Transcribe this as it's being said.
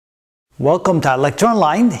Welcome to Lecture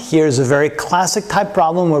Online. Here's a very classic type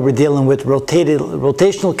problem where we're dealing with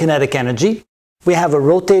rotational kinetic energy. We have a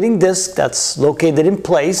rotating disk that's located in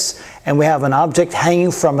place, and we have an object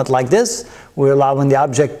hanging from it like this. We're allowing the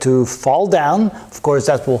object to fall down. Of course,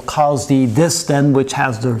 that will cause the disk then, which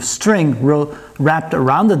has the string wrapped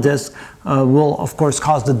around the disk, will of course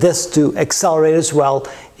cause the disk to accelerate as well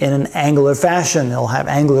in an angular fashion. It'll have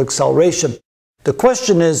angular acceleration. The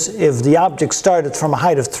question is, if the object started from a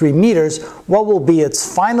height of 3 meters, what will be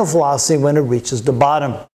its final velocity when it reaches the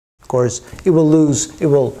bottom? Of course, it will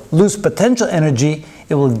lose potential energy,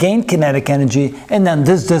 it will gain kinetic energy, and then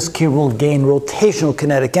this disk here will gain rotational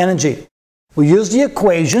kinetic energy. We use the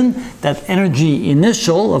equation that energy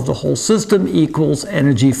initial of the whole system equals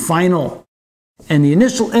energy final. And the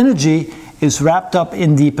initial energy is wrapped up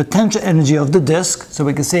in the potential energy of the disk, so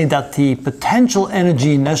we can say that the potential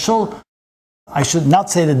energy initial, I should not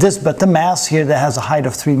say the disk, but the mass here that has a height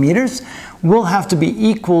of 3 meters, will have to be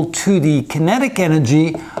equal to the kinetic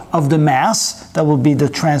energy of the mass, that will be the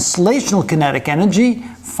translational kinetic energy,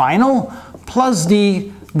 final, plus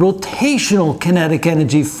the rotational kinetic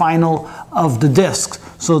energy, final, of the disk.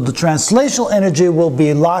 So the translational energy will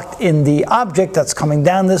be locked in the object that's coming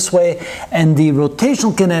down this way, and the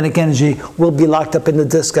rotational kinetic energy will be locked up in the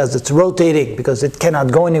disk as it's rotating, because it cannot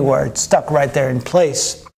go anywhere, it's stuck right there in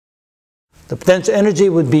place. The potential energy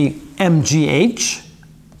would be mgh,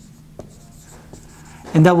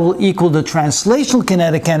 and that will equal the translational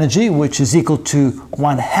kinetic energy, which is equal to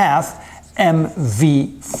 1/2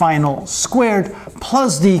 mv final squared,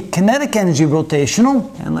 plus the kinetic energy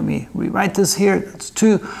rotational, and let me rewrite this here, that's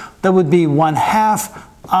 2, that would be 1/2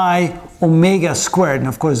 I omega squared, and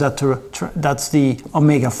of course that's the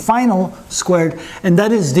omega final squared, and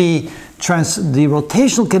that is the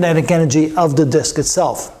rotational kinetic energy of the disk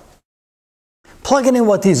itself. Plugging in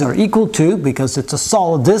what these are equal to, because it's a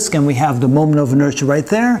solid disk and we have the moment of inertia right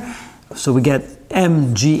there, so we get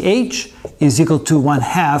mgh is equal to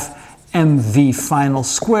 1/2 mv final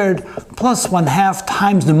squared plus 1/2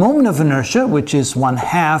 times the moment of inertia, which is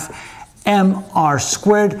 1/2 mr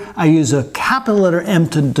squared. I use a capital letter M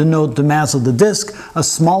to denote the mass of the disk, a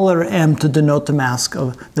small letter m to denote the mass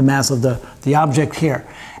of the object here.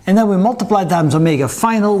 And then we multiply times omega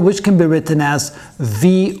final, which can be written as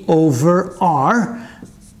V over R.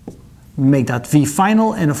 We make that V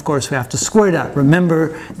final, and of course we have to square that.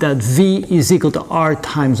 Remember that V is equal to R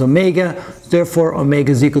times omega, therefore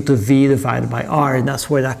omega is equal to V divided by R, and that's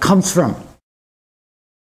where that comes from.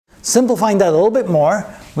 Simplifying that a little bit more,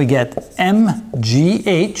 we get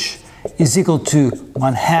mgh is equal to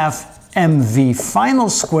 1/2 mv final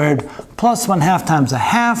squared plus 1/2 times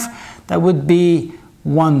 1/2, that would be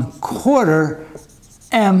 1/4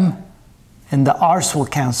 m, and the r's will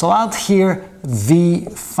cancel out here, v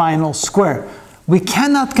final squared. We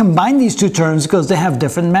cannot combine these two terms because they have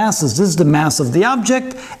different masses. This is the mass of the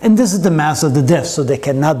object, and this is the mass of the disk, so they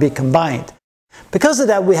cannot be combined. Because of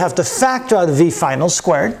that, we have to factor out v final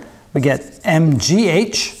squared. We get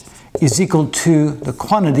mgh is equal to the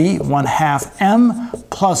quantity 1/2 m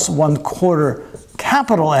plus 1/4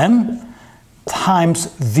 capital M times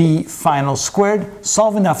v final squared.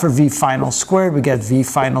 Solving that for v final squared, we get v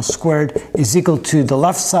final squared is equal to the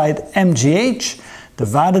left side mgh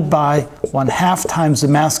divided by 1/2 times the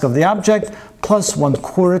mass of the object plus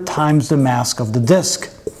 1/4 times the mass of the disk.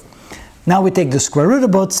 Now we take the square root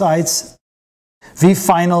of both sides. V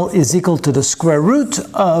final is equal to the square root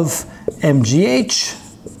of mgh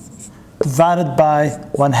divided by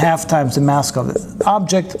 1/2 times the mass of the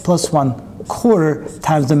object plus 1/4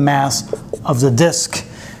 times the mass of the disk.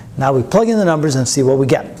 Now we plug in the numbers and see what we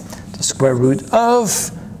get. The square root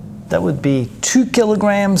of, that would be 2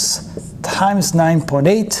 kilograms times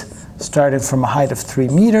 9.8, starting from a height of 3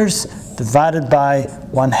 meters, divided by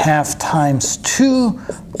 1/2 times 2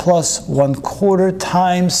 plus 1/4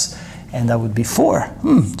 times, and that would be 4.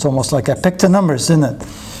 It's almost like I picked the numbers, isn't it?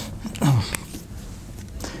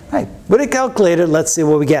 Right, with a calculator, let's see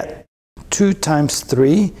what we get. 2 times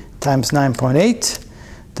 3 times 9.8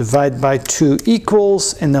 divided by 2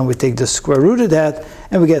 equals, and then we take the square root of that,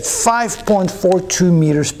 and we get 5.42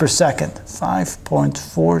 meters per second.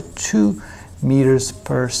 5.42 meters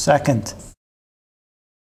per second.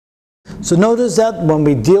 So notice that when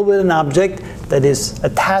we deal with an object that is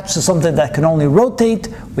attached to something that can only rotate,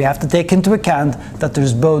 we have to take into account that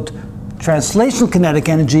there's both translational kinetic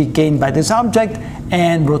energy gained by this object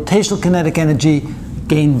and rotational kinetic energy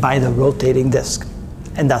gained by the rotating disk.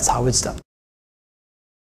 And that's how it's done.